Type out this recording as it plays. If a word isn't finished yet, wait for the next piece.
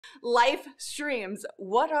Live streams,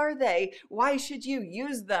 what are they? Why should you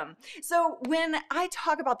use them? So when I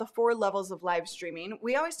talk about the 4 levels of live streaming,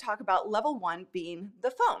 we always talk about level 1 being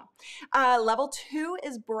the phone. Level 2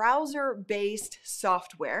 is browser-based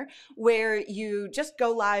software where you just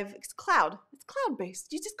go live. It's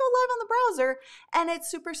cloud-based. You just go live on the browser and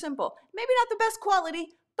it's super simple. Maybe not the best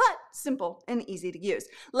quality, but simple and easy to use.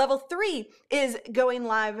 Level 3 is going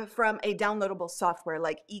live from a downloadable software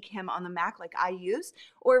like Ecamm on the Mac, like I use,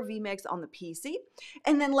 or vMix on the PC.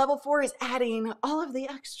 And then level 4 is adding all of the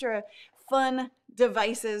extra fun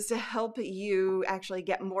devices to help you actually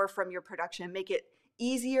get more from your production, make it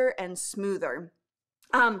easier and smoother.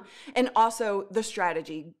 And also the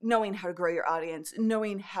strategy, knowing how to grow your audience,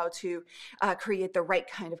 knowing how to create the right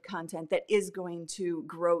kind of content that is going to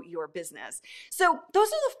grow your business. So those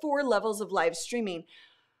are the 4 levels of live streaming.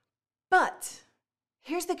 But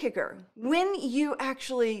here's the kicker. When you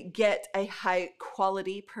actually get a high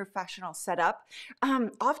quality professional setup,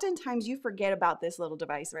 oftentimes you forget about this little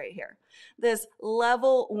device right here. This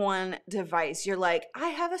level 1 device. You're like, I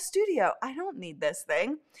have a studio. I don't need this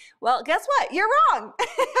thing. Well, guess what? You're wrong. How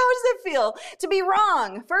does it feel to be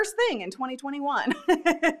wrong? First thing in 2021.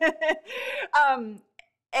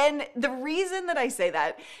 And the reason that I say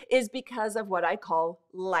that is because of what I call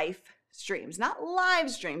life streams, not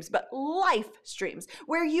live streams, but life streams,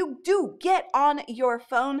 where you do get on your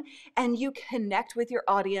phone and you connect with your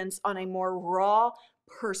audience on a more raw,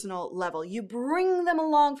 personal level. You bring them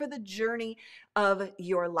along for the journey of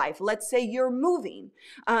your life. Let's say you're moving.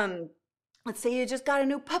 Let's say you just got a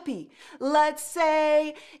new puppy. Let's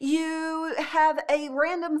say you have a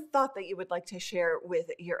random thought that you would like to share with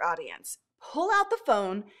your audience. Pull out the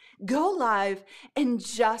phone, go live, and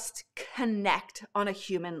just connect on a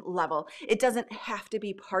human level. It doesn't have to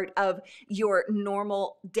be part of your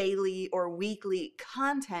normal daily or weekly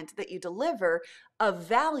content that you deliver of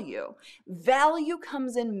value. Value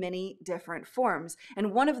comes in many different forms,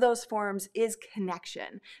 and one of those forms is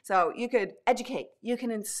connection. So you could educate, you can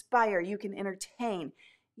inspire, you can entertain,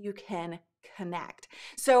 you can connect.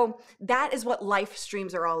 So that is what live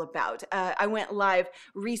streams are all about. I went live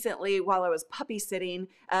recently while I was puppy sitting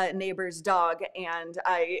a neighbor's dog, and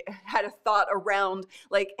I had a thought around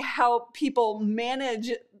like how people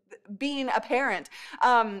manage being a parent.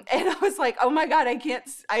 And I was like, oh my God, I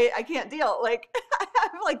can't deal. Like I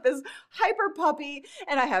have like this hyper puppy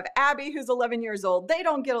and I have Abby who's 11 years old. They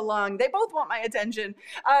don't get along. They both want my attention.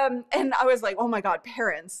 And I was like, oh my God,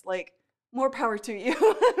 parents, like, more power to you,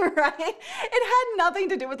 right? It had nothing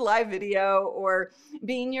to do with live video or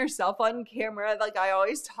being yourself on camera like I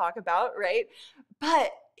always talk about, right?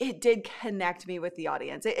 But it did connect me with the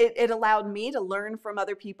audience. It allowed me to learn from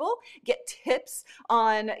other people, get tips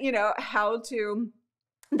on, how to,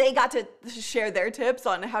 they got to share their tips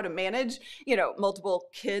on how to manage, multiple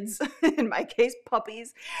kids, in my case,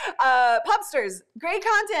 puppies. Pupsters, great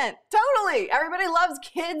content, totally. Everybody loves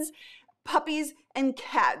kids, puppies, and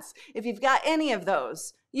cats. If you've got any of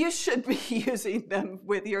those, you should be using them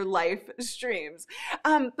with your live streams.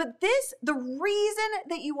 But the reason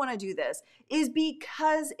that you want to do this is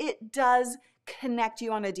because it does connect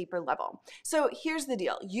you on a deeper level. So here's the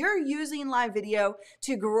deal. You're using live video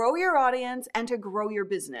to grow your audience and to grow your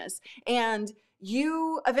business. And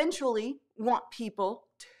you eventually want people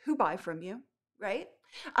to buy from you, right?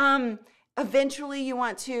 Eventually, you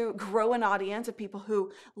want to grow an audience of people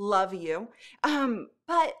who love you.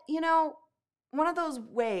 But, one of those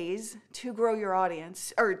ways to grow your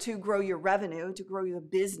audience or to grow your revenue, to grow your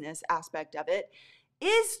business aspect of it,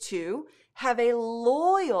 is to have a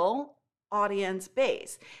loyal audience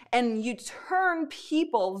base. And you turn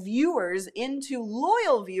people, viewers, into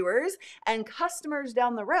loyal viewers and customers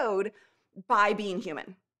down the road by being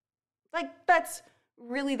human. Like, that's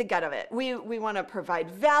really the gut of it. We want to provide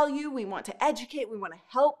value, we want to educate, we want to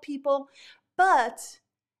help people, but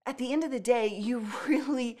at the end of the day, you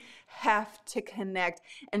really have to connect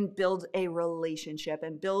and build a relationship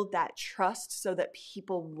and build that trust so that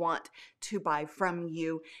people want to buy from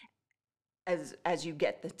you as you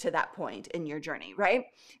get to that point in your journey, right?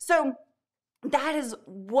 So that is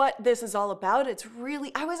what this is all about. It's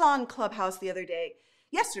really, I was on Clubhouse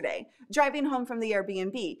yesterday, driving home from the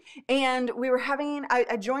Airbnb, and we were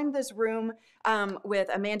I joined this room with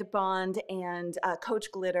Amanda Bond and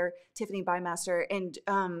Coach Glitter, Tiffany Bymaster, and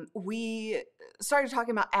we started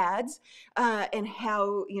talking about ads and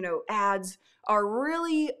how, ads are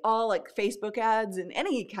really all like Facebook ads and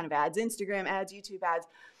any kind of ads, Instagram ads, YouTube ads.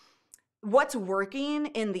 What's working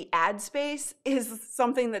in the ad space is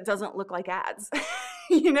something that doesn't look like ads,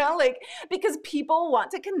 because people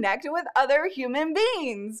want to connect with other human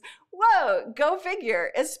beings. Whoa, go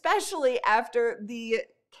figure, especially after the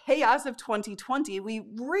chaos of 2020, we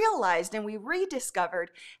realized and we rediscovered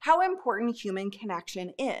how important human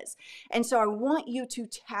connection is. And so I want you to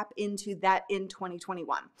tap into that in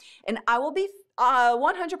 2021. And I will be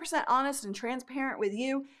 100% honest and transparent with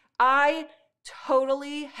you. I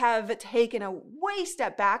totally have taken a way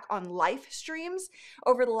step back on live streams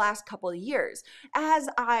over the last couple of years as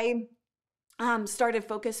I started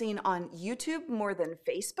focusing on YouTube more than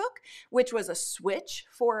Facebook, which was a switch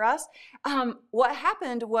for us. What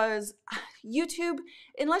happened was YouTube,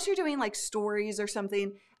 unless you're doing like stories or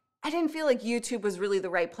something, I didn't feel like YouTube was really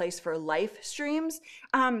the right place for live streams,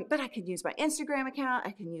 but I could use my Instagram account,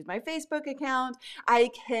 I can use my Facebook account,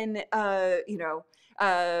 I can,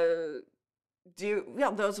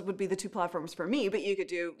 those would be the two platforms for me, but you could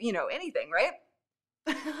do, anything, right?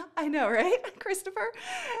 I know, right, Christopher?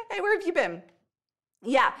 Hey, where have you been?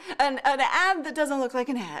 Yeah, an ad that doesn't look like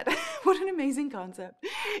an ad. What an amazing concept.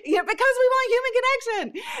 Yeah, because we want human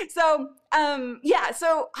connection. So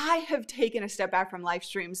I have taken a step back from live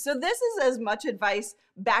streams. So this is as much advice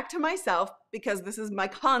back to myself, because this is my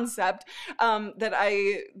concept that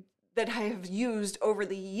I have used over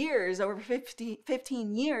the years, over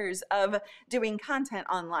 15 years of doing content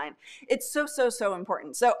online. It's so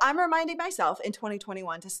important. So I'm reminding myself in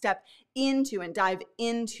 2021 to step into and dive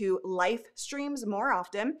into live streams more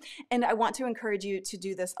often. And I want to encourage you to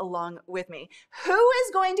do this along with me. Who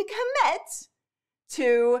is going to commit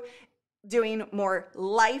to doing more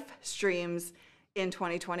live streams in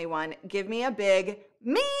 2021? Give me a big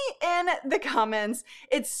me in the comments.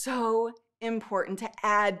 It's so important to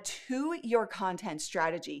add to your content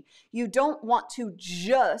strategy. You don't want to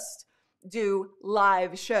just do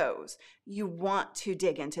live shows. You want to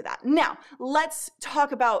dig into that. Now, let's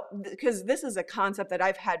talk about, because this is a concept that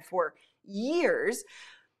I've had for years,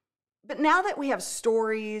 but now that we have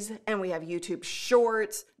stories and we have YouTube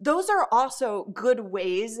shorts, those are also good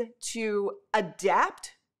ways to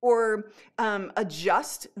adapt or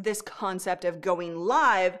adjust this concept of going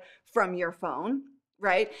live from your phone.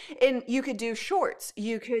 Right? And you could do shorts,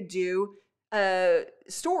 you could do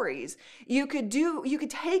stories, you could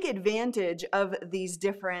take advantage of these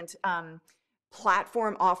different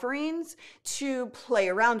platform offerings to play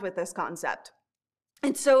around with this concept.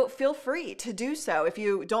 And so feel free to do so. If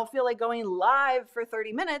you don't feel like going live for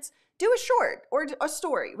 30 minutes, do a short or a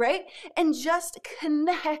story, right? And just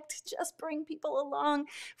connect, just bring people along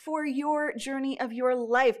for your journey of your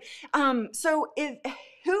life.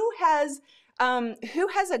 Who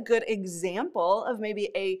has a good example of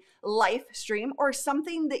maybe a live stream or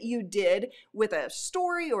something that you did with a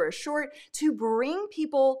story or a short to bring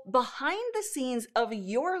people behind the scenes of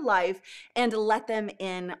your life and let them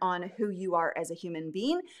in on who you are as a human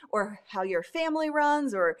being or how your family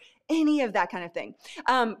runs or any of that kind of thing?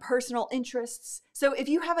 Personal interests. So if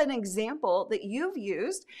you have an example that you've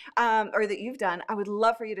used or that you've done, I would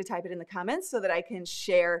love for you to type it in the comments so that I can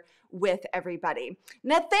share with everybody.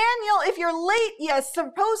 Nathaniel, if you're late, you're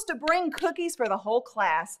supposed to bring cookies for the whole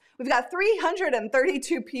class. We've got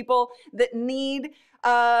 332 people that need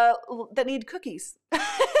cookies.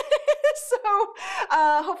 So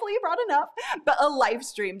hopefully you brought enough. But a live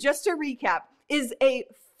stream, just to recap, is a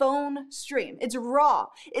phone stream. It's raw.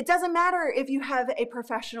 It doesn't matter if you have a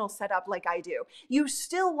professional setup like I do. You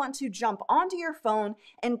still want to jump onto your phone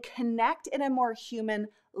and connect in a more human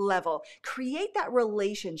level. Create that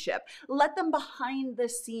relationship. Let them behind the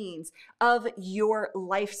scenes of your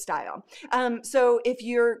lifestyle. So if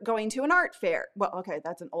you're going to an art fair, well, okay,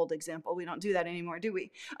 that's an old example. We don't do that anymore, do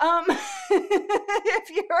we? If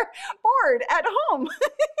you're bored at home,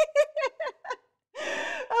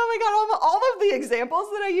 oh my God, all of the examples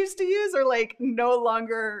that I used to use are like no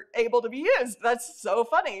longer able to be used. That's so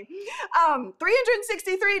funny.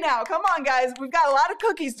 363 now. Come on, guys. We've got a lot of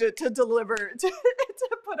cookies to deliver, to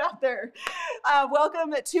put out there.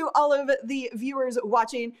 Welcome to all of the viewers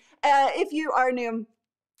watching. If you are new,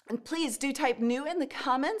 and please do type new in the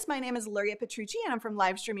comments. My name is Luria Petrucci and I'm from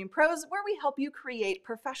Live Streaming Pros, where we help you create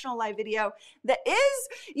professional live video that is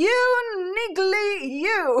uniquely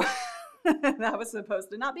you. That was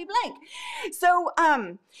supposed to not be blank. So,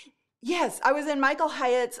 yes, I was in Michael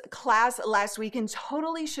Hyatt's class last week and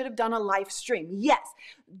totally should have done a live stream. Yes,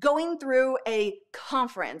 going through a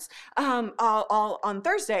conference. On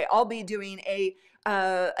Thursday, I'll be doing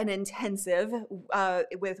an intensive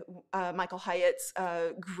with Michael Hyatt's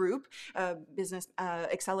group, Business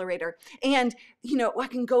Accelerator. And, I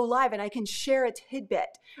can go live and I can share a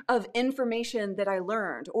tidbit of information that I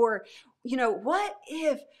learned. Or, what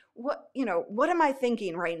am I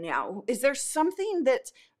thinking right now? Is there something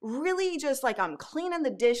that's really just like I'm cleaning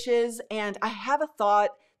the dishes and I have a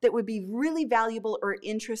thought that would be really valuable or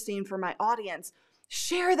interesting for my audience?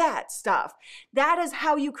 Share that stuff. That is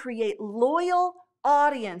how you create loyal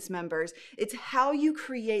audience members. It's how you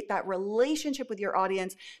create that relationship with your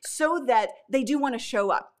audience so that they do want to show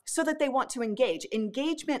up, so that they want to engage.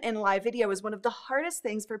 Engagement in live video is one of the hardest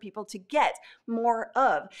things for people to get more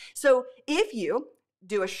of. So if you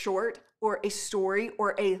do a short or a story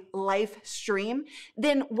or a live stream,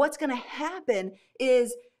 then what's going to happen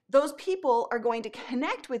is those people are going to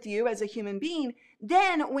connect with you as a human being.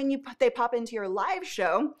 Then when they pop into your live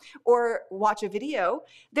show or watch a video,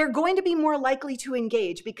 they're going to be more likely to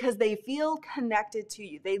engage because they feel connected to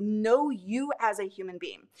you. They know you as a human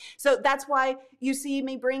being. So that's why you see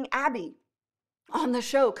me bring Abby on the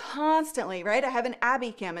show constantly, right? I have an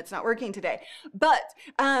Abby cam. It's not working today, but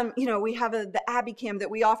we have the Abby cam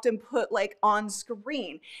that we often put like on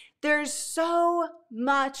screen. There's so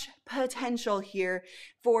much potential here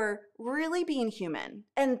for really being human.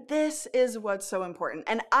 And this is what's so important.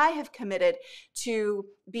 And I have committed to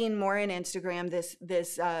being more in Instagram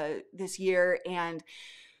this year and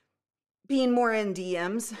being more in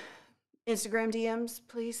DMs. Instagram DMs,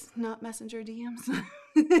 please, not Messenger DMs.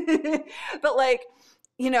 But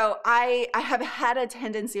I have had a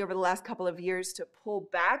tendency over the last couple of years to pull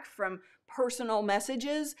back from personal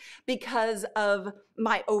messages because of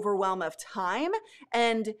my overwhelm of time.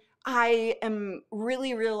 And I am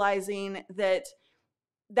really realizing that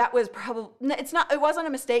was probably, it wasn't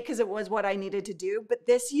a mistake because it was what I needed to do. But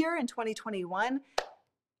this year in 2021,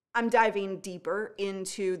 I'm diving deeper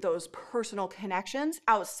into those personal connections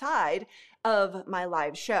outside of my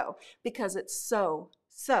live show because it's so,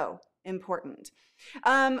 so important.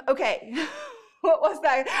 Okay. What was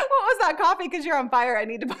that coffee? Because you're on fire. I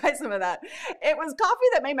need to buy some of that. It was coffee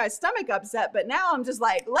that made my stomach upset, but now I'm just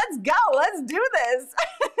like, let's go. Let's do this.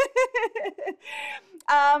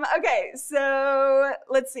 Okay, so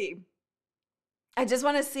let's see. I just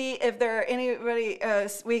want to see if there are anybody,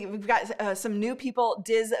 we've got some new people,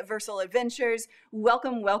 Diz Versal Adventures.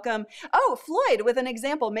 Welcome, welcome. Oh, Floyd with an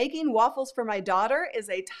example. Making waffles for my daughter is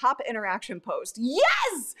a top interaction post.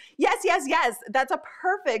 Yes, yes, yes, yes. That's a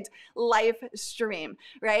perfect live stream,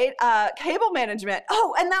 right? Cable management.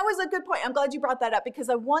 Oh, and that was a good point. I'm glad you brought that up because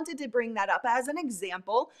I wanted to bring that up as an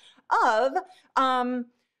example of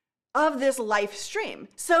this live stream.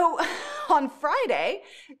 So on Friday,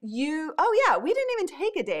 we didn't even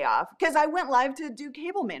take a day off because I went live to do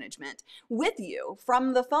cable management with you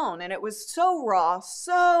from the phone. And it was so raw,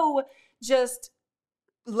 so just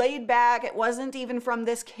laid back. It wasn't even from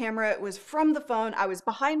this camera. It was from the phone. I was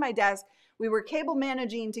behind my desk. We were cable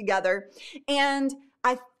managing together. And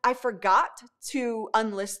I forgot to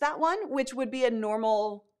unlist that one, which would be a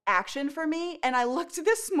normal action for me. And I looked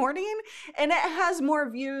this morning and it has more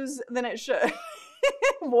views than it should.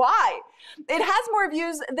 Why? It has more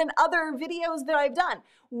views than other videos that I've done.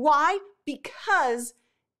 Why? Because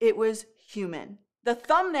it was human. The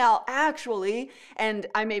thumbnail actually, and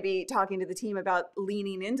I may be talking to the team about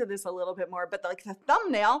leaning into this a little bit more, but the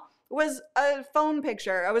thumbnail was a phone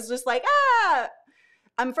picture. I was just like,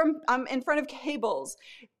 I'm in front of cables.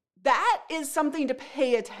 That is something to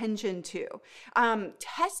pay attention to.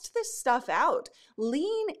 Test this stuff out.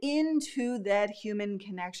 Lean into that human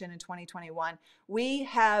connection in 2021. We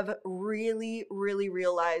have really, really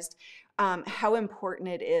realized how important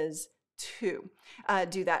it is to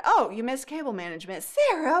do that. Oh, you missed cable management.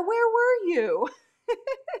 Sarah, where were you?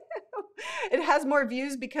 It has more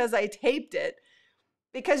views because I taped it.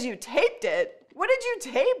 Because you taped it? What did you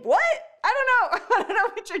tape? What? I don't know. I don't know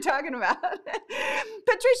what you're talking about.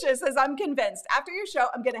 Patricia says, I'm convinced. After your show,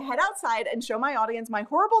 I'm going to head outside and show my audience my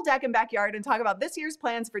horrible deck and backyard and talk about this year's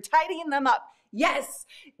plans for tidying them up. Yes,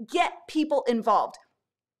 get people involved.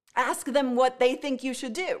 Ask them what they think you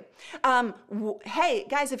should do. Hey,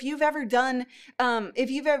 guys, if you've ever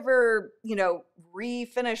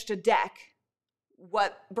refinished a deck,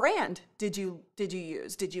 what brand did you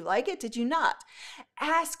use? Did you like it? Did you not?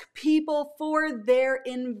 Ask people for their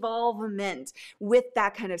involvement with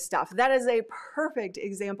that kind of stuff. That is a perfect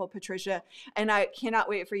example, Patricia. And I cannot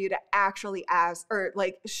wait for you to actually ask or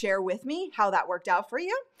share with me how that worked out for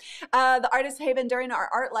you. The Artist Haven, during our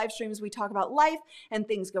art live streams, we talk about life and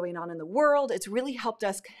things going on in the world. It's really helped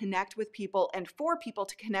us connect with people and for people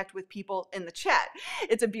to connect with people in the chat.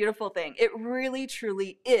 It's a beautiful thing. It really,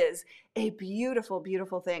 truly is a beautiful,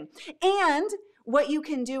 beautiful thing. And what you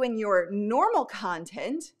can do in your normal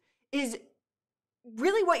content is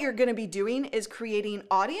really what you're going to be doing is creating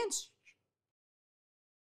audience.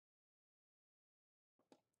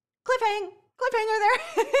 Cliffhanger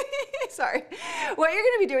there. Sorry. What you're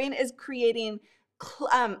going to be doing is creating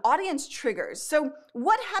audience triggers. So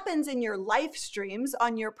what happens in your live streams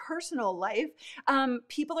on your personal life,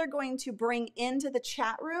 people are going to bring into the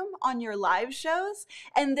chat room on your live shows,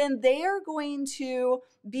 and then they are going to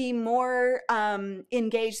be more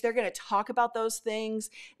engaged. They're going to talk about those things.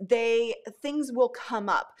 Things will come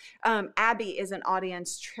up. Abby is an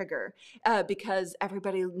audience trigger because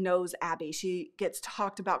everybody knows Abby. She gets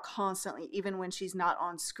talked about constantly, even when she's not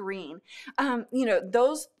on screen.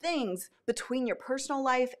 Those things between your personal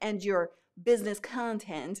life and your business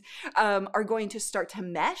content are going to start to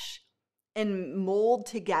mesh and meld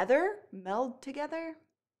together.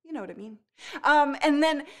 You know what I mean? And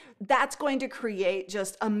then that's going to create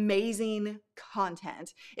just amazing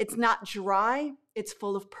content. It's not dry, it's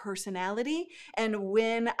full of personality. And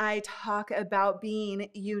when I talk about being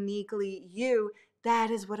uniquely you,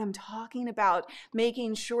 that is what I'm talking about,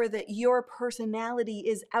 making sure that your personality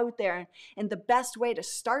is out there. And the best way to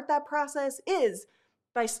start that process is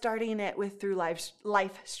by starting it through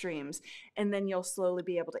live streams. And then you'll slowly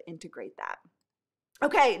be able to integrate that.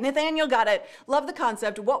 Okay, Nathaniel got it. Love the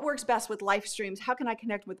concept. What works best with live streams? How can I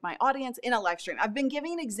connect with my audience in a live stream? I've been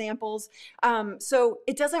giving examples, so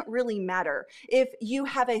it doesn't really matter. If you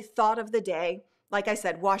have a thought of the day, like I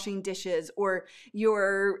said, washing dishes, or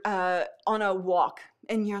you're on a walk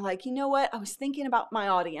and you're like, you know what? I was thinking about my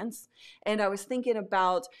audience, and I was thinking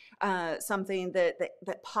about something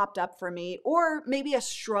that popped up for me, or maybe a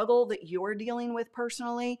struggle that you're dealing with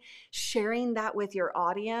personally, sharing that with your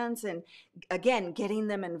audience, and again, getting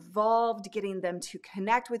them involved, getting them to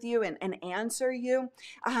connect with you and answer you.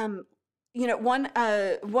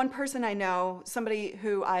 One person I know, somebody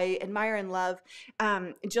who I admire and love,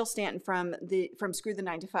 Jill Stanton from Screw the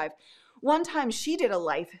 9 to 5. One time she did a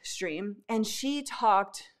live stream and she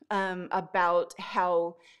talked about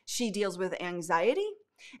how she deals with anxiety,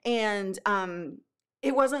 and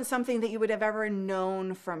it wasn't something that you would have ever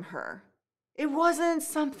known from her. It wasn't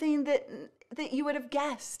something that you would have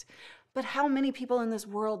guessed. But how many people in this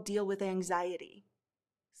world deal with anxiety?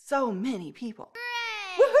 So many people.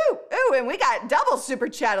 Woohoo! Ooh, and we got double super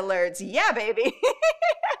chat alerts. Yeah, baby.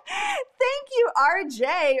 Thank you,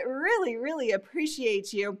 RJ. Really, really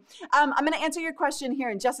appreciate you. I'm going to answer your question here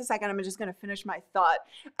in just a second. I'm just going to finish my thought.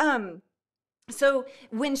 So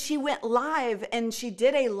when she went live and she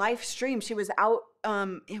did a live stream, she was out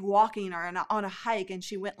walking or on a hike, and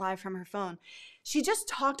she went live from her phone. She just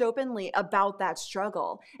talked openly about that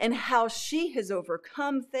struggle and how she has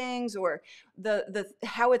overcome things, or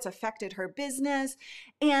how it's affected her business.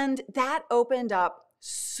 And that opened up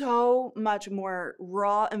so much more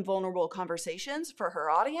raw and vulnerable conversations for her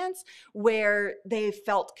audience, where they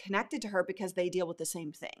felt connected to her because they deal with the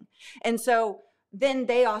same thing. And so then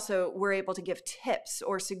they also were able to give tips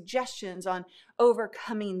or suggestions on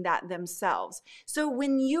overcoming that themselves. So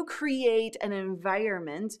when you create an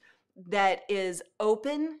environment that is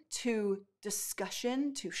open to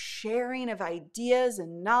discussion, to sharing of ideas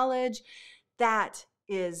and knowledge, that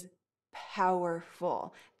is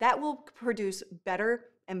powerful. That will produce better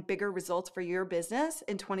and bigger results for your business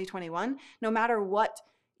in 2021, no matter what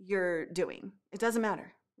you're doing. It doesn't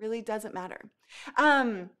matter. Really doesn't matter.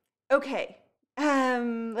 Okay.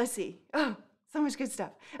 Let's see. Oh, so much good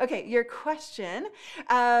stuff. Okay, your question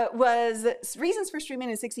was reasons for streaming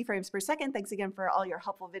in 60 frames per second. Thanks again for all your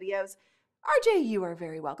helpful videos. RJ, you are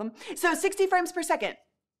very welcome. So 60 frames per second.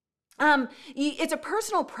 It's a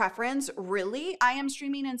personal preference, really. I am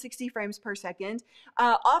streaming in 60 frames per second.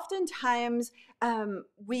 Oftentimes,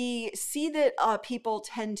 we see that people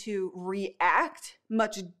tend to react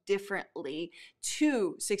much differently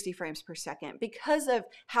to 60 frames per second because of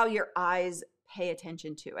how your eyes pay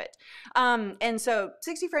attention to it. And so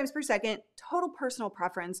 60 frames per second, total personal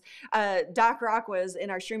preference. Doc Rock was in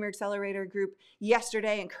our Streamer Accelerator group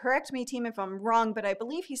yesterday, and correct me, team, if I'm wrong, but I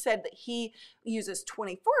believe he said that he uses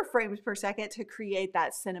 24 frames per second to create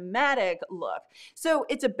that cinematic look. So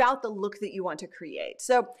it's about the look that you want to create.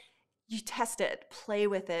 So you test it, play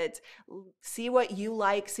with it, see what you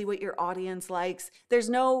like, see what your audience likes. There's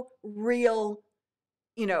no real,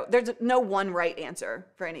 there's no one right answer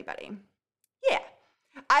for anybody. Yeah,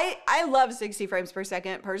 I love 60 frames per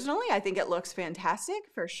second personally. I think it looks fantastic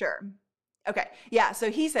for sure. Okay, yeah,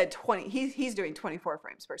 so he said 20, he's doing 24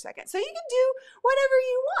 frames per second. So you can do whatever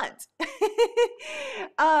you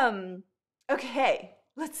want. Okay,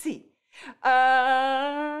 let's see.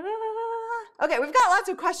 Okay, we've got lots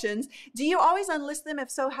of questions. Do you always unlist them?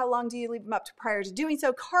 If so, how long do you leave them up to prior to doing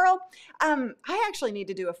so? Carl, I actually need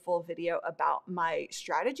to do a full video about my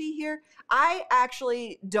strategy here. I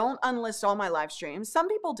actually don't unlist all my live streams. Some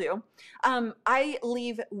people do. I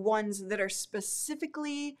leave ones that are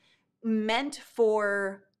specifically meant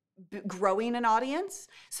for growing an audience.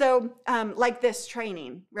 So like this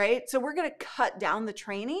training, right? So we're going to cut down the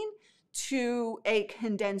training to a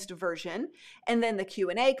condensed version, and then the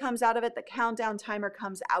Q&A comes out of it, the countdown timer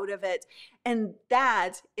comes out of it, and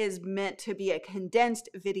that is meant to be a condensed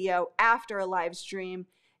video after a live stream,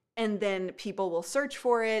 and then people will search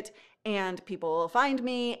for it and people will find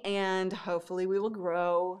me, and hopefully we will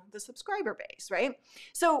grow the subscriber base, right?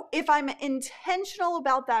 So if I'm intentional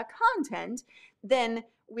about that content, then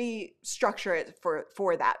we structure it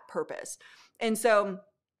for that purpose. And so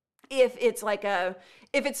if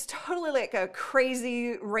it's totally like a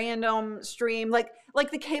crazy random stream, like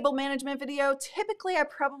the cable management video, typically I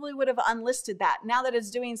probably would have unlisted that. Now that it's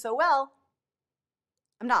doing so well,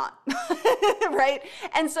 I'm not, right?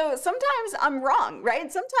 And so sometimes I'm wrong, right?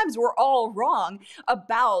 Sometimes we're all wrong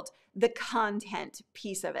about the content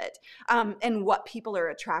piece of it, and what people are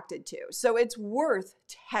attracted to. So it's worth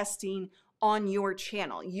testing on your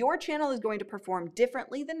channel. Your channel is going to perform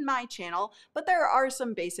differently than my channel, but there are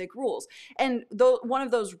some basic rules. And one of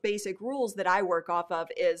those basic rules that I work off of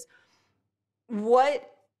is what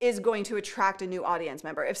is going to attract a new audience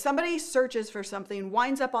member. If somebody searches for something,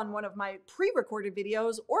 winds up on one of my pre-recorded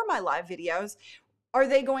videos or my live videos, are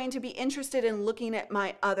they going to be interested in looking at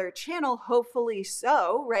my other channel? Hopefully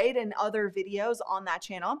so, right? And other videos on that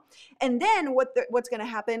channel. And then what's going to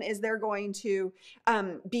happen is they're going to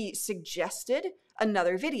be suggested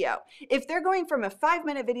another video. If they're going from a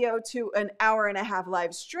 5-minute video to an 1.5-hour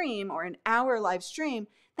live stream or an hour live stream,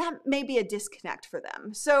 that may be a disconnect for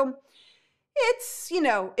them. So it's,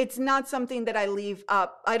 it's not something that I leave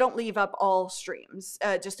up. I don't leave up all streams.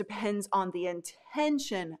 It just depends on the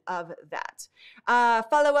intention of that.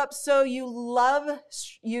 Follow up. So you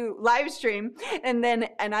live stream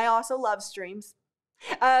and I also love streams,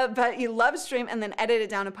 but you love stream and then edit it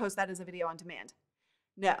down and post that as a video on demand.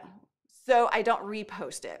 No. So I don't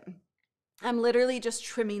repost it. I'm literally just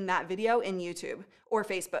trimming that video in YouTube or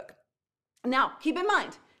Facebook. Now, keep in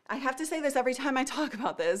mind, I have to say this every time I talk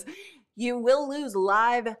about this. You will lose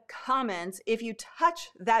live comments if you touch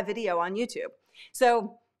that video on YouTube.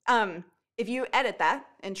 So if you edit that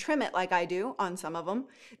and trim it like I do on some of them,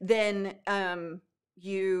 then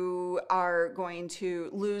you are going to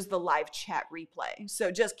lose the live chat replay.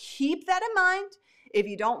 So just keep that in mind. If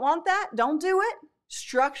you don't want that, don't do it.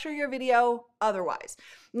 Structure your video otherwise.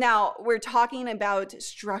 Now, we're talking about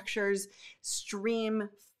structures,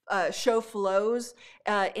 show flows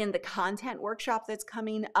in the content workshop that's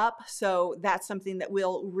coming up. So that's something that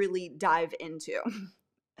we'll really dive into.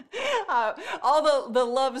 All the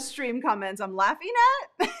love stream comments I'm laughing at,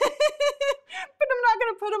 but I'm not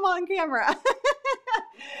going to put them on camera.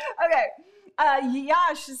 Okay.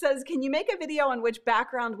 Yash says, can you make a video on which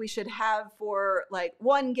background we should have for like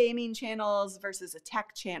one gaming channels versus a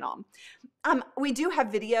tech channel? We do have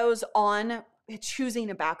videos on choosing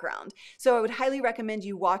a background. So I would highly recommend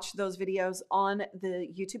you watch those videos on the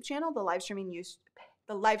YouTube channel, the Live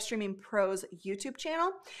Streaming Pros YouTube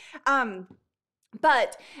channel.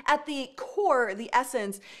 But at the core, the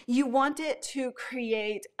essence, you want it to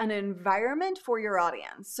create an environment for your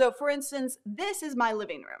audience. So for instance, this is my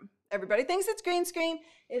living room. Everybody thinks it's green screen.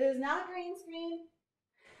 It is not green screen.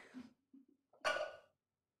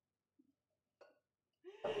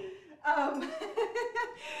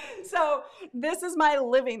 So this is my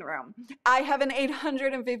living room. I have an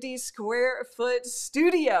 850 square foot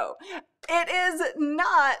studio. It is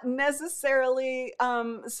not necessarily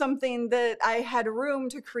something that I had room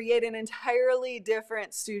to create an entirely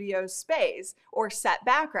different studio space or set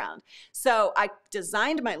background. So I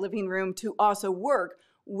designed my living room to also work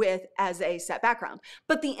with as a set background.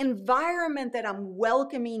 But the environment that I'm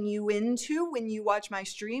welcoming you into when you watch my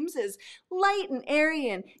streams is light and airy,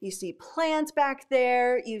 and you see plants back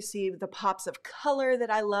there, you see the pops of color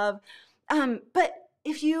that I love. But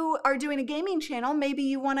if you are doing a gaming channel, maybe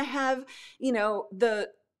you want to have,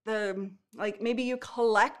 maybe you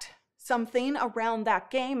collect something around that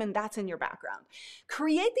game and that's in your background.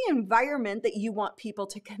 Create the environment that you want people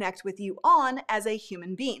to connect with you on as a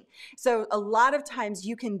human being. So a lot of times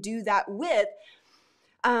you can do that with,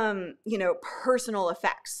 personal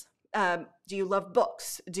effects. Do you love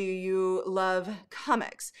books? Do you love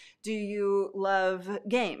comics? Do you love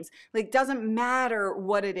games? Like, doesn't matter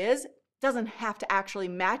what it is. Doesn't have to actually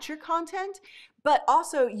match your content, but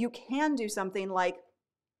also you can do something like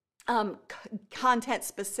content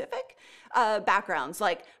specific backgrounds.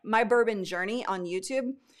 Like my bourbon journey on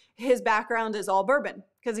YouTube, his background is all bourbon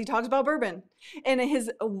because he talks about bourbon, and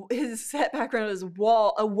his set background is a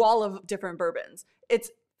wall of different bourbons.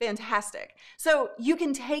 It's fantastic. So you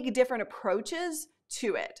can take different approaches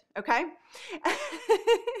to it, okay?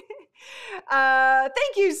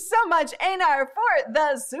 Thank you so much, Einar, for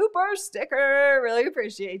the super sticker. Really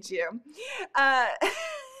appreciate you.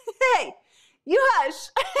 Hey, you hush.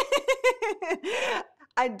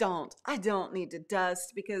 I don't need to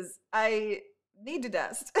dust because I need to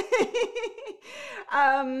dust.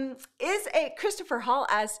 Christopher Hall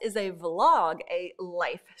asks, is a vlog a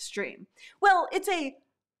live stream? Well, it's a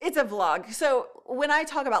vlog. So when I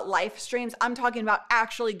talk about live streams, I'm talking about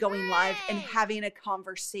actually going live and having a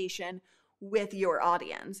conversation with your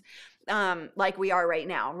audience, like we are right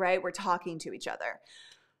now, right? We're talking to each other.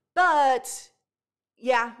 But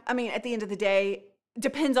yeah, I mean, at the end of the day,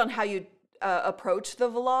 depends on how you approach the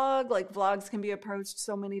vlog. Like vlogs can be approached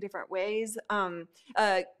so many different ways. I'm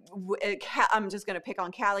just going to pick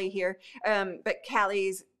on Callie here, but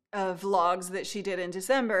Callie's vlogs that she did in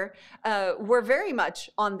December were very much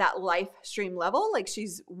on that live stream level. Like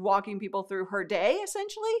she's walking people through her day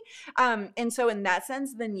essentially. And so in that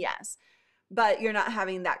sense, then yes, but you're not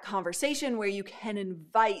having that conversation where you can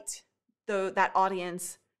invite that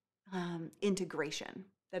audience integration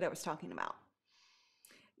that I was talking about.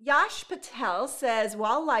 Yash Patel says,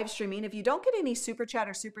 while live streaming, if you don't get any super chat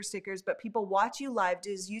or super stickers, but people watch you live,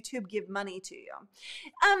 does YouTube give money to you?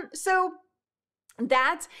 So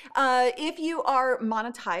that if you are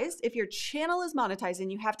monetized, if your channel is monetized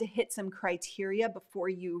and you have to hit some criteria before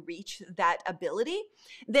you reach that ability,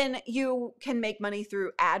 then you can make money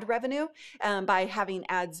through ad revenue by having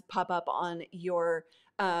ads pop up on your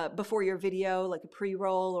before your video, like a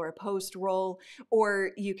pre-roll or a post-roll, or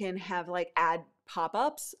you can have like ad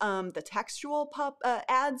pop-ups, the textual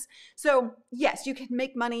ads. So yes, you can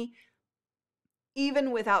make money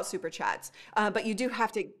even without super chats, but you do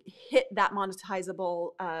have to hit that monetizable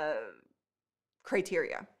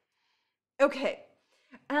criteria. Okay,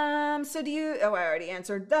 so I already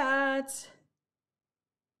answered that.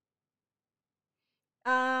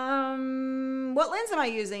 What lens am I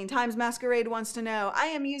using? Times Masquerade wants to know. I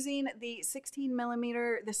am using the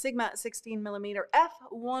 16mm, the Sigma 16mm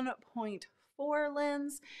f1.4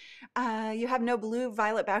 lens. You have no blue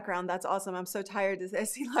violet background. That's awesome. I'm so tired to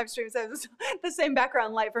see live streams have the same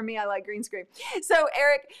background light for me. I like green screen. So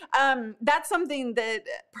Eric, that's something that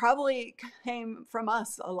probably came from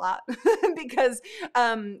us a lot because,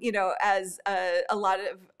 you know, as a lot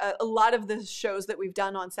of the shows that we've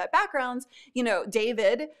done on set backgrounds, you know,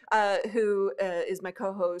 David, who is my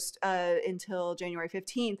co-host until January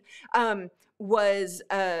 15th, loves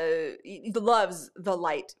the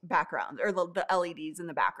light background or the LEDs in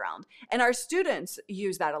the background. And our students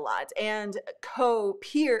use that a lot, and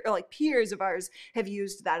peers of ours have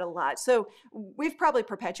used that a lot. So we've probably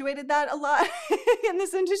perpetuated that a lot in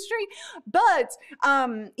this industry, but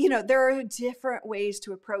you know, there are different ways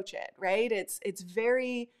to approach it, right? It's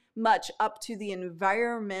very much up to the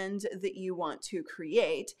environment that you want to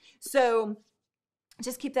create. So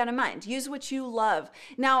just keep that in mind. Use what you love.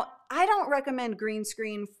 Now, I don't recommend green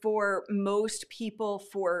screen for most people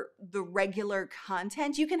for the regular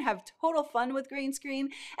content. You can have total fun with green screen.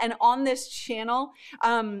 And on this channel,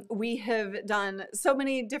 we have done so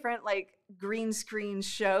many different like green screen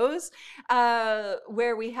shows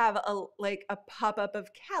where we have a pop-up of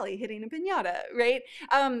Callie hitting a piñata, right?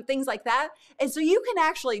 Things like that. And so you can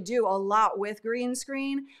actually do a lot with green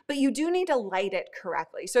screen, but you do need to light it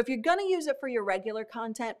correctly. So if you're gonna use it for your regular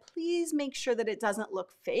content, please make sure that it doesn't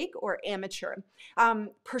look fake or amateur.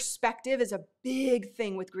 Perspective is a big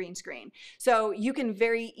thing with green screen. So you can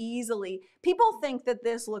very easily, people think that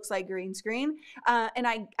this looks like green screen, and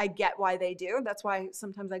I get why they do. That's why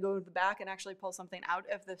sometimes I go to the back and actually pull something out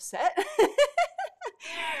of the set.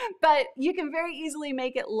 But you can very easily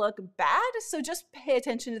make it look bad. So just pay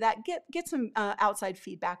attention to that. Get some outside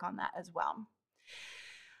feedback on that as well.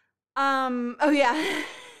 Oh yeah,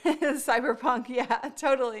 cyberpunk. Yeah,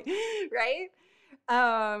 totally. Right.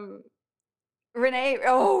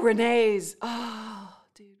 Renee's. Oh,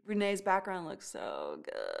 dude, Renee's background looks so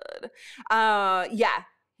good. Yeah,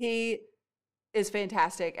 he is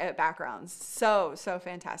fantastic at backgrounds. So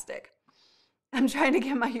fantastic. I'm trying to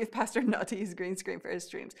get my youth pastor not to use green screen for his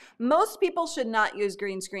streams. Most people should not use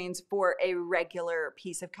green screens for a regular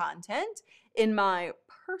piece of content, in my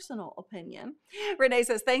personal opinion. Renee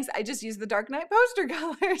says, thanks, I just use the Dark Knight poster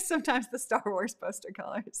colors, sometimes the Star Wars poster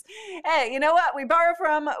colors. Hey, you know what? We borrow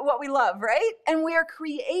from what we love, right? And we are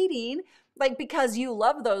creating, like, because you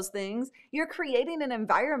love those things, you're creating an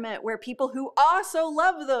environment where people who also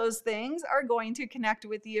love those things are going to connect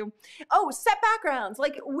with you. Oh, set backgrounds.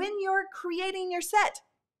 Like when you're creating your set,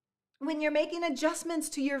 when you're making adjustments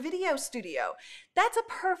to your video studio. That's a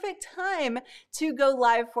perfect time to go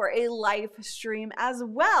live for a live stream as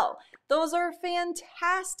well. Those are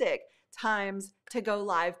fantastic times to go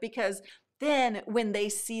live, because then when they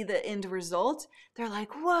see the end result, they're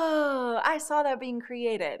like, whoa, I saw that being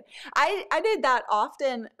created. I did that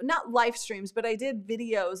often, not live streams, but I did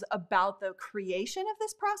videos about the creation of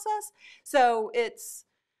this process. So it's,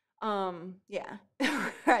 yeah,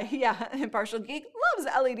 right, yeah, Impartial Geek loves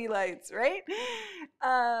LED lights, right?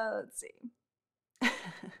 Let's see.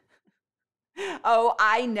 Oh,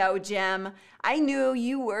 I know, Jim. I knew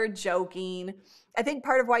you were joking. I think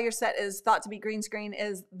part of why your set is thought to be green screen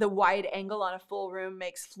is the wide angle on a full room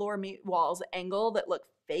makes floor meet walls angle that look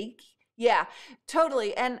fake. Yeah,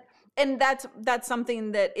 totally. And that's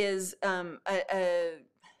something that is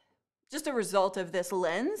just a result of this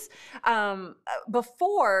lens.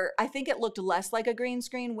 Before, I think it looked less like a green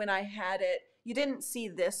screen when I had it. You didn't see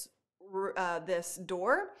this this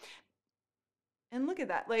door. And look at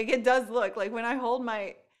that. Like, it does look like when I hold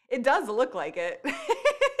my, it does look like it.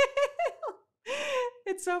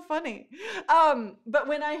 It's so funny. But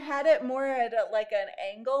when I had it more at like an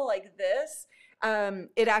angle like this,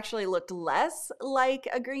 it actually looked less like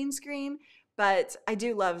a green screen. But I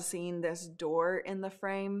do love seeing this door in the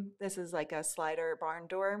frame. This is like a slider barn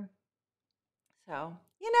door. So,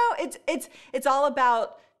 you know, it's all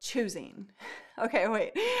about choosing. Okay,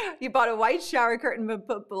 wait. You bought a white shower curtain but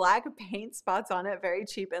put black paint spots on it. Very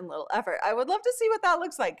cheap and little effort. I would love to see what that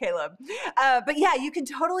looks like, Caleb. But yeah, you can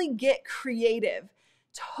totally get creative.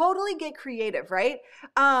 Totally get creative, right?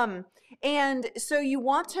 And so you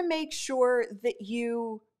want to make sure that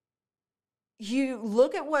you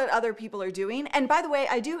look at what other people are doing. And by the way,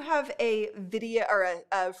 I do have a video or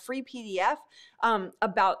a free PDF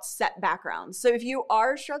about set backgrounds. So if you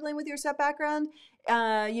are struggling with your set background,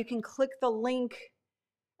 you can click the link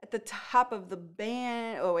at the top of the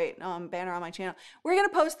banner on my channel. We're going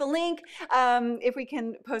to post the link. If we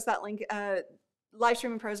can post that link,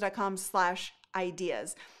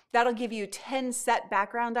 livestreamingpros.com/ideas. That'll give you 10 set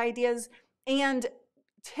background ideas and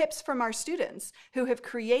tips from our students who have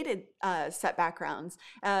created set backgrounds.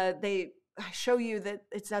 They show you that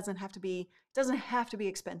it doesn't have to be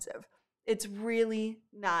expensive. It's really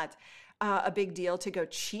not a big deal to go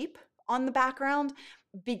cheap on the background,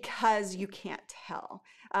 because you can't tell.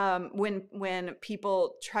 When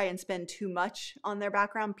people try and spend too much on their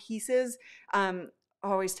background pieces, we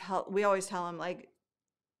always tell them, like,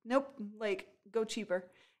 nope, like, go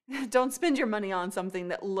cheaper. Don't spend your money on something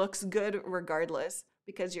that looks good regardless,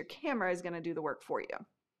 because your camera is going to do the work for you.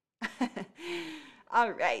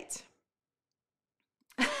 All right.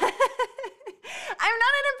 I'm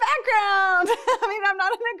not in a background. I mean, I'm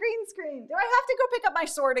not in a green screen. Do I have to go pick up my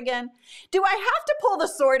sword again? Do I have to pull the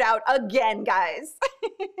sword out again, guys?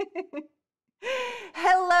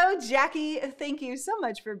 Hello, Jackie. Thank you so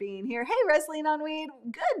much for being here. Hey, Wrestling on Weed.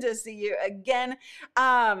 Good to see you again.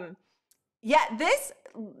 Damani.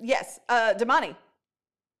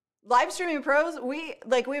 Live Streaming Pros, we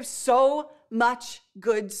have so much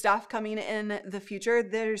good stuff coming in the future.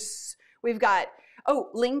 We've got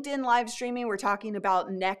LinkedIn live streaming. We're talking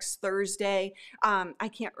about next Thursday. I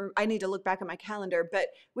need to look back at my calendar, but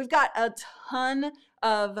we've got a ton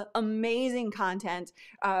of amazing content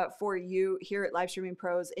for you here at Live Streaming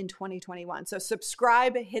Pros in 2021. So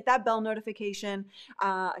subscribe, hit that bell notification.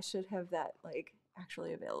 I should have that like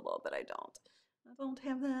actually available, but I don't. I don't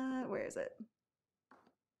have that. Where is it?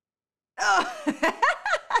 Oh.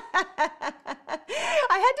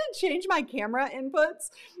 I had to change my camera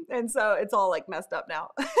inputs, and so it's all like messed up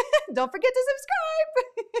now. Don't forget to subscribe.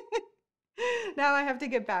 Now I have to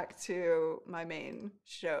get back to my main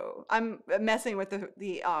show. I'm messing with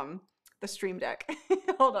the Stream Deck.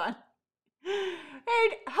 Hold on.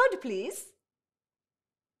 Hey, hold please.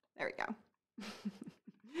 There we go.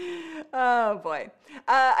 Oh boy.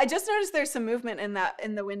 I just noticed there's some movement in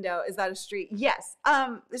the window. Is that a street? Yes.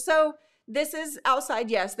 So this is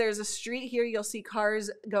outside. Yes, there's a street here. You'll see cars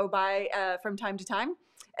go by from time to time.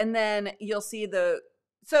 And then you'll see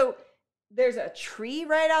so there's a tree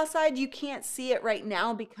right outside. You can't see it right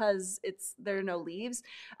now because there are no leaves.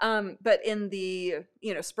 But in the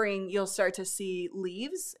spring, you'll start to see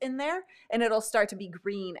leaves in there, and it'll start to be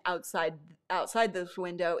green outside this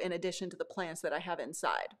window in addition to the plants that I have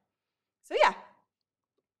inside. So yeah.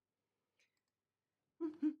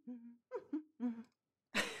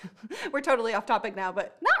 We're totally off topic now,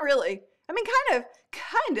 but not really. I mean,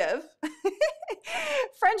 kind of.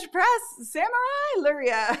 French press, samurai,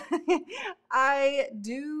 Luria. I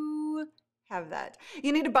do have that.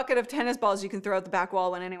 You need a bucket of tennis balls you can throw at the back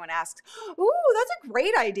wall when anyone asks. Ooh, that's a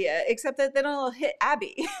great idea, except that then it'll hit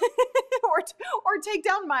Abby or take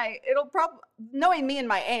down it'll probably, knowing me and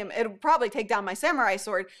my aim, it'll probably take down my samurai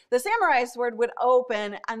sword. The samurai sword would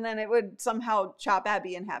open and then it would somehow chop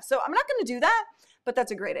Abby in half. So I'm not going to do that, but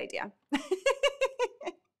that's a great idea.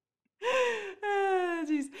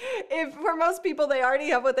 Geez. If for most people, they already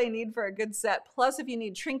have what they need for a good set. Plus, if you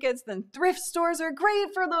need trinkets, then thrift stores are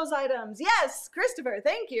great for those items. Yes, Christopher,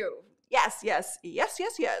 thank you. Yes, yes, yes,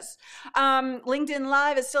 yes, yes. LinkedIn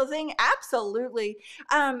Live is still a thing. Absolutely.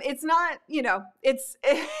 It's not, it's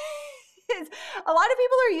a lot of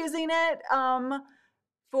people are using it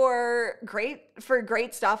for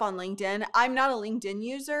great stuff on LinkedIn. I'm not a LinkedIn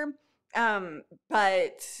user.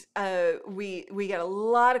 But we get a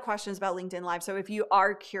lot of questions about LinkedIn Live. So if you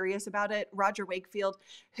are curious about it, Roger Wakefield,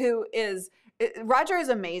 Roger is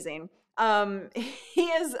amazing. He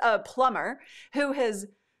is a plumber who has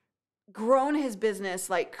grown his business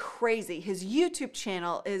like crazy. His YouTube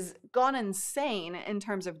channel is gone insane in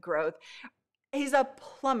terms of growth. He's a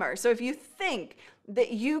plumber. So if you think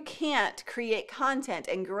that you can't create content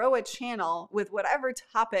and grow a channel with whatever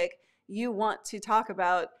topic you want to talk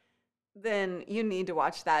about, then you need to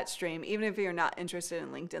watch that stream, even if you're not interested in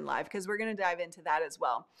LinkedIn Live, because we're going to dive into that as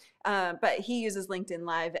well. But he uses LinkedIn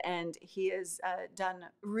Live, and he has done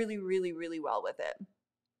really, really, really well with it.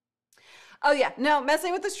 Oh yeah, no,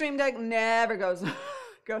 messing with the stream deck never goes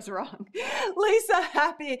wrong. Lisa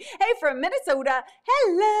Happy, hey, from Minnesota,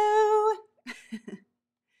 hello.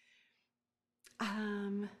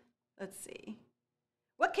 Let's see.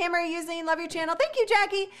 What camera are you using? Love your channel. Thank you,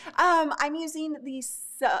 Jackie. I'm using the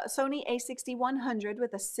Sony a6100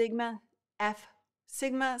 with a Sigma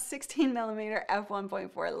 16 millimeter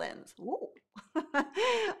f1.4 lens. Ooh.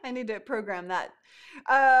 I need to program that.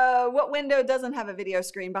 What window doesn't have a video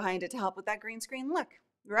screen behind it to help with that green screen look?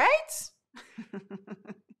 Right?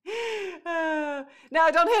 No,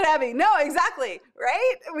 don't hit Abby. No, exactly.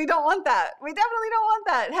 Right? We don't want that. We definitely don't want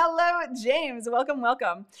that. Hello, James. Welcome,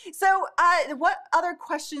 welcome. So what other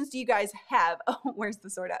questions do you guys have? Oh, where's the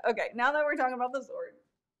sword at? Okay, now that we're talking about the sword.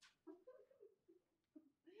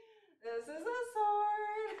 This is a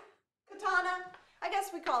sword. Katana. I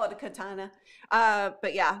guess we call it a katana.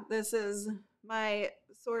 But yeah, this is my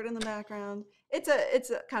sword in the background. It's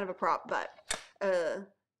a kind of a prop, but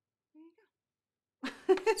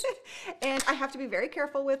and I have to be very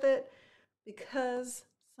careful with it because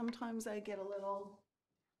sometimes I get a little,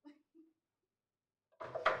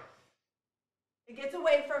 it gets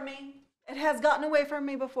away from me. It has gotten away from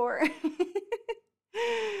me before.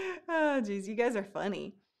 Oh, geez, you guys are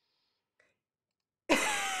funny. I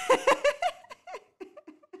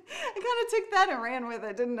kind of took that and ran with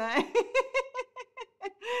it, didn't I?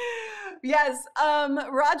 Yes,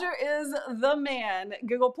 Roger is the man.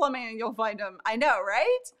 Google plumbing and you'll find him. I know,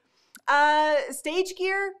 right? Stage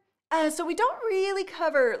gear. So we don't really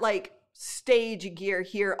cover like stage gear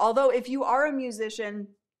here. Although if you are a musician,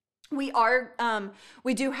 we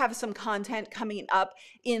do have some content coming up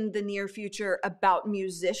in the near future about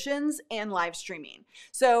musicians and live streaming.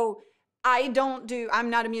 So I'm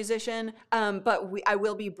not a musician, but I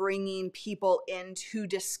will be bringing people in to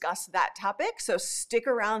discuss that topic. So stick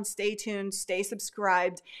around, stay tuned, stay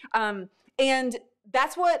subscribed. And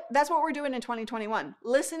that's what we're doing in 2021.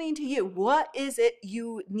 Listening to you. What is it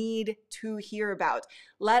you need to hear about?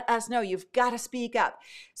 Let us know. You've got to speak up.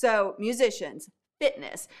 So musicians,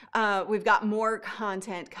 fitness, we've got more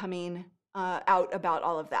content coming out about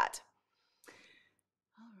all of that.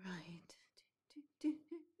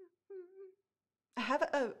 I have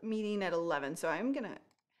a meeting at 11, so I'm gonna have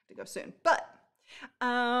to go soon. But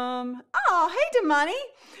oh, hey Damani,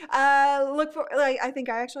 look for I think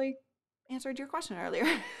I actually answered your question earlier.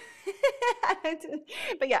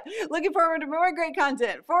 But yeah, looking forward to more great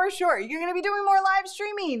content for sure. You're gonna be doing more live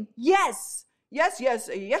streaming. Yes, yes, yes,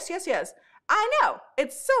 yes, yes, yes. I know,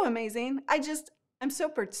 it's so amazing. I'm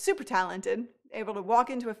super talented. Able to walk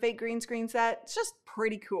into a fake green screen set. It's just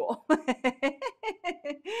pretty cool.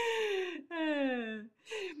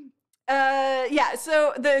 Yeah,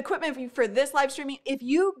 so the equipment for this live streaming, if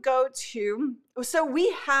you go to, so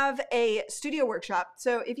we have a studio workshop.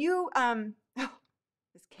 So if you, the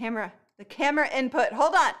camera input,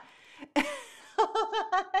 hold on.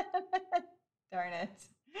 Darn it.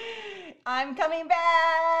 I'm coming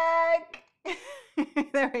back.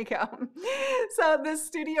 There we go. So this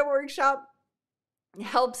studio workshop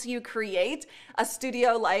helps you create a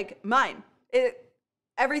studio like mine.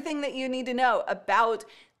 Everything that you need to know about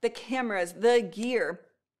the cameras, the gear,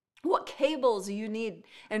 what cables you need,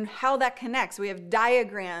 and how that connects. We have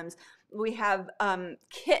diagrams. we have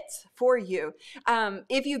kits for you.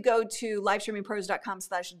 If you go to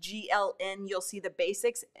livestreamingpros.com/GLN, you'll see the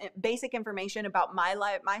basic information about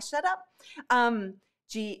my setup.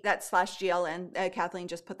 That's /GLN. Kathleen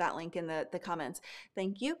just put that link in the comments.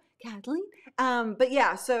 Thank you, Kathleen. But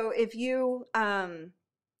yeah, so if you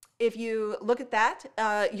look at that,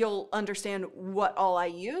 you'll understand what all I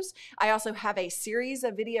use. I also have a series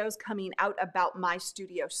of videos coming out about my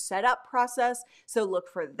studio setup process, so look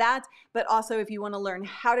for that. But also, if you want to learn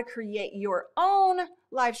how to create your own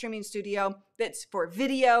live streaming studio that's for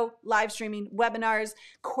video, live streaming, webinars,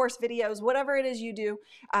 course videos, whatever it is you do,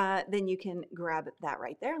 then you can grab that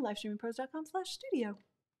right there, livestreamingpros.com/studio.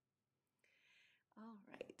 All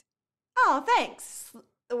right. Oh, thanks.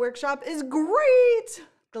 The workshop is great.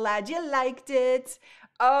 Glad you liked it.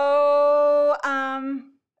 Oh,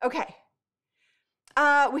 okay.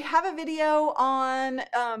 We have a video on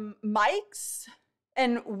mics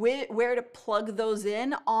and where to plug those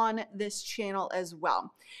in on this channel as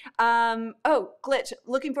well. Oh, Glitch,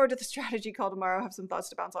 looking forward to the strategy call tomorrow. I have some thoughts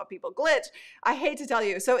to bounce off people. Glitch, I hate to tell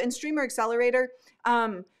you. So in Streamer Accelerator,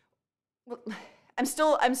 I'm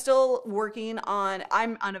still working on,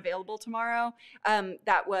 I'm unavailable tomorrow.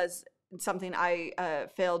 That was something I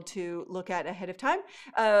failed to look at ahead of time.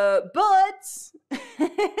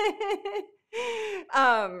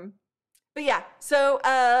 But yeah, so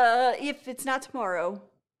if it's not tomorrow,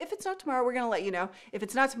 we're gonna let you know. If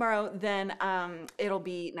it's not tomorrow, then it'll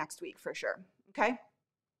be next week for sure. Okay.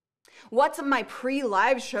 What's my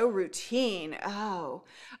pre-live show routine? Oh,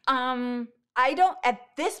 I don't, at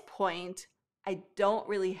this point, I don't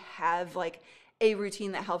really have like a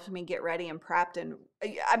routine that helps me get ready and prepped. And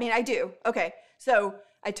I mean, I do. Okay. So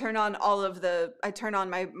I turn on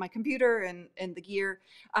my computer and the gear,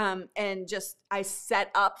 and just, I set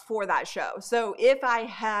up for that show. So if I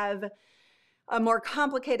have a more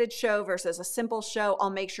complicated show versus a simple show, I'll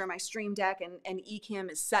make sure my Stream Deck and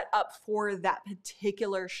Ecamm is set up for that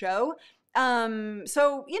particular show.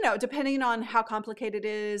 So, you know, depending on how complicated it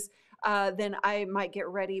is, then I might get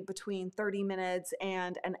ready between 30 minutes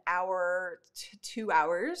and an hour to 2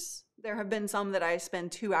 hours. There have been some that I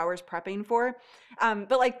spend 2 hours prepping for.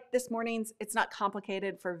 But like this morning's, it's not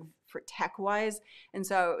complicated for tech wise. And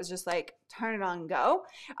so it was just like, turn it on, go.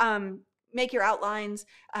 Make your outlines.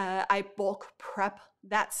 I bulk prep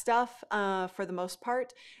that stuff for the most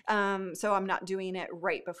part. So I'm not doing it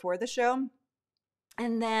right before the show.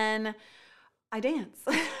 And then I dance.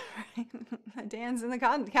 I dance in the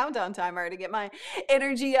countdown timer to get my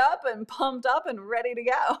energy up and pumped up and ready to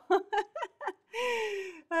go.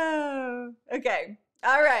 Oh, okay.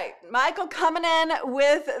 All right. Michael coming in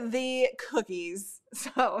with the cookies.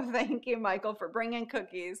 So thank you, Michael, for bringing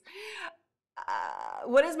cookies.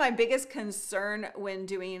 What is my biggest concern when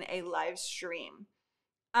doing a live stream?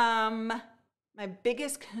 My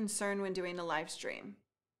biggest concern when doing a live stream,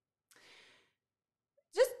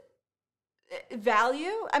 just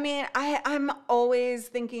value. I mean, I'm always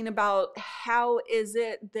thinking about how is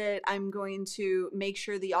it that I'm going to make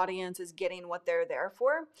sure the audience is getting what they're there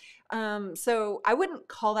for. So I wouldn't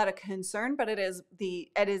call that a concern, but it is the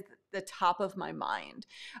top of my mind.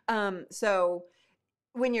 So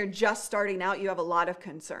when you're just starting out, you have a lot of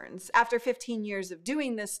concerns. After 15 years of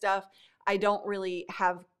doing this stuff, I don't really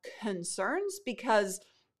have concerns because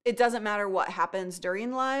it doesn't matter what happens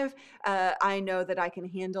during live. I know that I can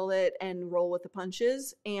handle it and roll with the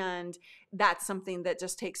punches. And that's something that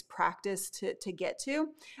just takes practice to get to.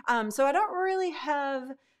 So I don't really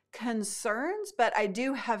have concerns, but I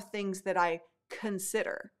do have things that I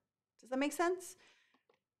consider. Does that make sense?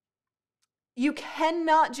 You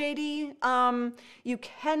cannot, JD, you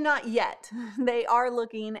cannot yet. They are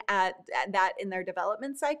looking at that in their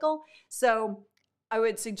development cycle. So I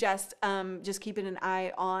would suggest just keeping an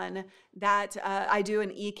eye on that. I do an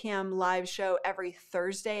Ecamm live show every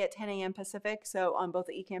Thursday at 10 a.m. Pacific. So on both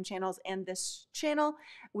the Ecamm channels and this channel,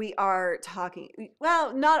 we are talking,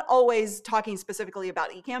 well, not always talking specifically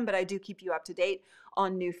about Ecamm, but I do keep you up to date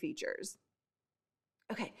on new features.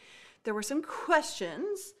 Okay, there were some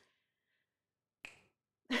questions.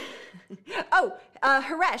 Oh,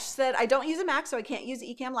 Haresh said, I don't use a Mac, so I can't use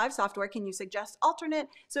Ecamm Live software. Can you suggest alternate?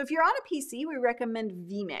 So if you're on a PC, we recommend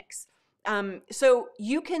vMix. So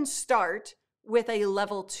you can start with a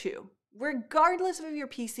level 2, regardless of your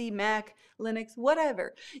PC, Mac, Linux,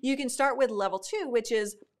 whatever. You can start with level 2, which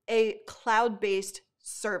is a cloud-based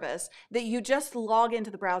service that you just log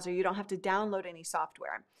into the browser. You don't have to download any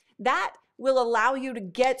software. That will allow you to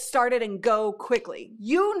get started and go quickly.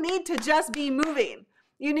 You need to just be moving.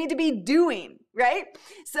 You need to be doing, right?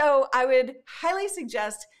 So I would highly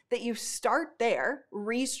suggest that you start there,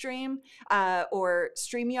 Restream or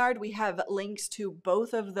StreamYard. We have links to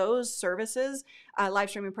both of those services,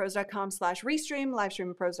 livestreamingpros.com/Restream,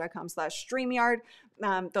 livestreamingpros.com/StreamYard.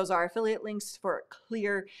 Those are affiliate links for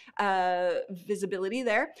clear visibility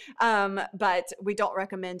there. But we don't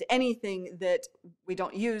recommend anything that we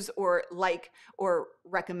don't use or like or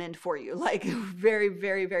recommend for you. Like very,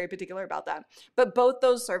 very, very particular about that. But both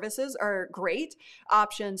those services are great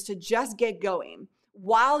options to just get going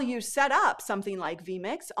while you set up something like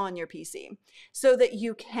vMix on your PC so that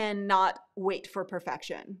you cannot wait for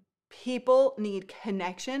perfection. People need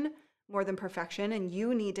connection more than perfection, and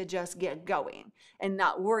you need to just get going and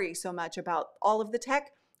not worry so much about all of the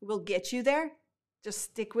tech. We'll get you there. Just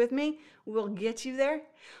stick with me. We'll get you there.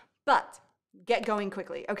 But get going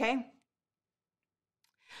quickly, okay?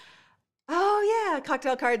 Oh yeah,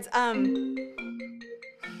 cocktail cards.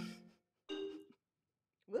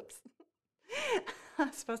 Whoops.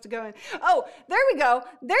 I'm supposed to go in. Oh, there we go.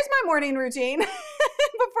 There's my morning routine.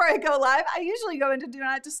 Before I go live, I usually go into do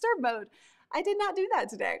not disturb mode. I did not do that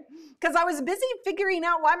today because I was busy figuring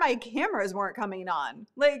out why my cameras weren't coming on.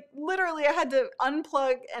 Like literally I had to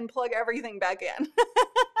unplug and plug everything back in.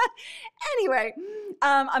 Anyway,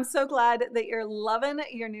 I'm so glad that you're loving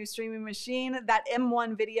your new streaming machine. That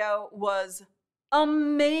M1 video was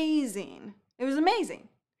amazing. It was amazing.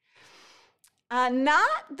 Not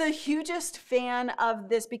the hugest fan of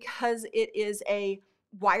this because it is a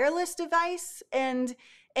wireless device, and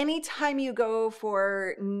anytime you go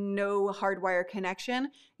for no hardwire connection,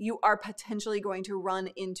 you are potentially going to run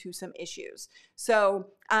into some issues. So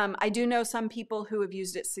I do know some people who have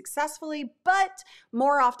used it successfully, but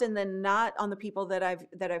more often than not, on the people that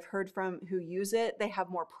I've heard from who use it, they have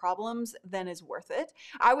more problems than is worth it.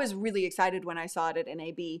 I was really excited when I saw it at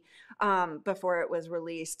NAB before it was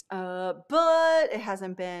released, but it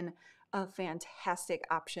hasn't been a fantastic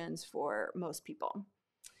options for most people.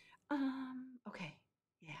 Okay.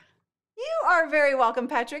 Yeah. You are very welcome,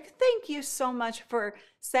 Patrick. Thank you so much for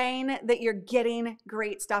saying that you're getting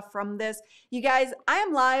great stuff from this. You guys, I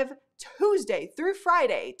am live Tuesday through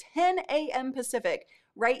Friday, 10 a.m. Pacific,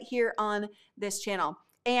 right here on this channel.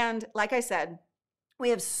 And like I said,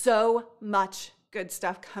 we have so much good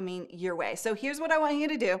stuff coming your way. So here's what I want you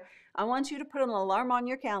to do. I want you to put an alarm on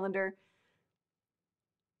your calendar.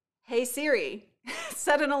 Hey Siri,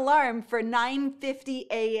 set an alarm for 9:50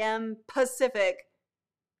 a.m. Pacific,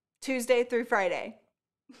 Tuesday through Friday.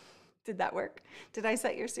 Did that work? Did I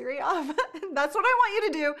set your Siri off? That's what I want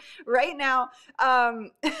you to do right now.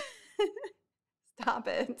 Stop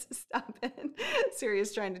it. Stop it. Siri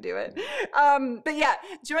is trying to do it. But yeah,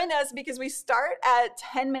 join us because we start at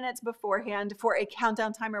 10 minutes beforehand for a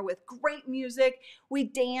countdown timer with great music. We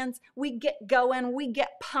dance, we get going, we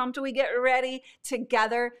get pumped, we get ready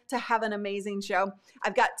together to have an amazing show.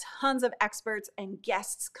 I've got tons of experts and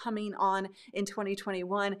guests coming on in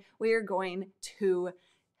 2021. We are going to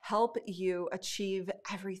help you achieve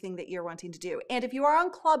everything that you're wanting to do. And if you are on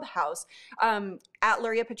Clubhouse, at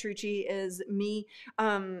Luria Petrucci is me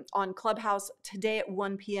on Clubhouse today at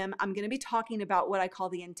 1 p.m. I'm going to be talking about what I call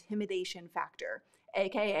the intimidation factor,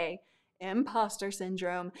 aka imposter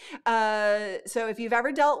syndrome. So if you've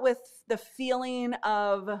ever dealt with the feeling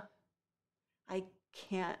of, I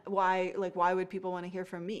can't, why would people want to hear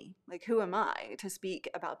from me? Like, who am I to speak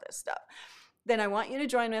about this stuff? Then I want you to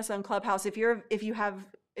join us on Clubhouse. If you're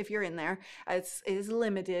in there, it is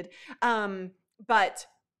limited. But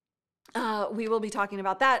we will be talking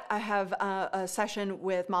about that. I have a session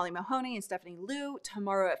with Molly Mahoney and Stephanie Liu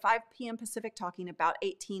tomorrow at 5 p.m. Pacific talking about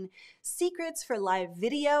 18 secrets for live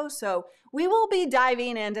video. So we will be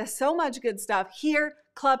diving into so much good stuff here,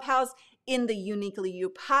 Clubhouse, in the Uniquely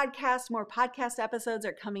You podcast. More podcast episodes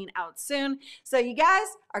are coming out soon. So you guys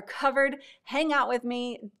are covered. Hang out with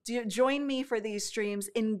me. Join me for these streams.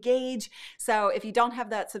 Engage. So if you don't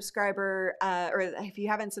have that subscriber, or if you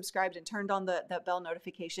haven't subscribed and turned on the bell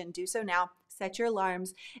notification, do so now. Set your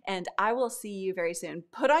alarms, and I will see you very soon.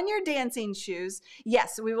 Put on your dancing shoes.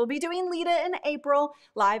 Yes, we will be doing Lita in April,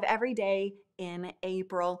 live every day in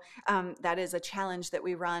April. That is a challenge that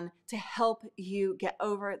we run to help you get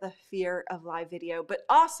over the fear of live video, but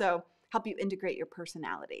also help you integrate your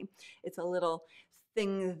personality. It's a little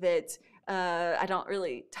thing that I don't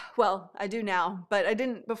really, well, I do now, but I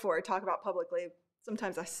didn't before talk about publicly.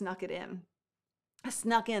 Sometimes I snuck it in. I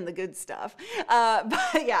snuck in the good stuff.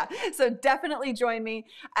 But yeah, so definitely join me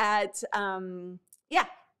at, yeah.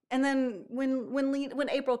 And then when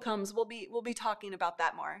April comes, we'll be talking about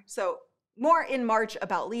that more. So more in March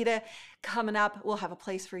about Lita coming up. We'll have a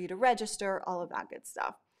place for you to register, all of that good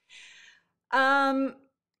stuff.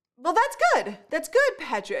 Well, that's good. That's good,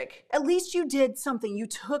 Patrick. At least you did something. You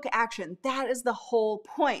took action. That is the whole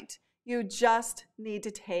point. You just need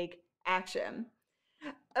to take action.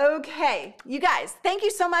 Okay, you guys, thank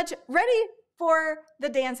you so much. Ready for the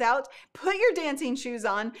dance out? Put your dancing shoes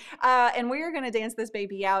on, and we are going to dance this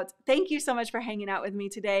baby out. Thank you so much for hanging out with me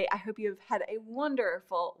today. I hope you've had a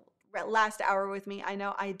wonderful last hour with me. I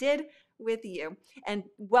know I did with you. And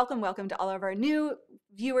welcome, welcome to all of our new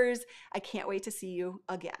viewers. I can't wait to see you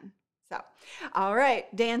again. So, all right,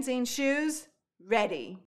 dancing shoes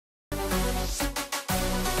ready.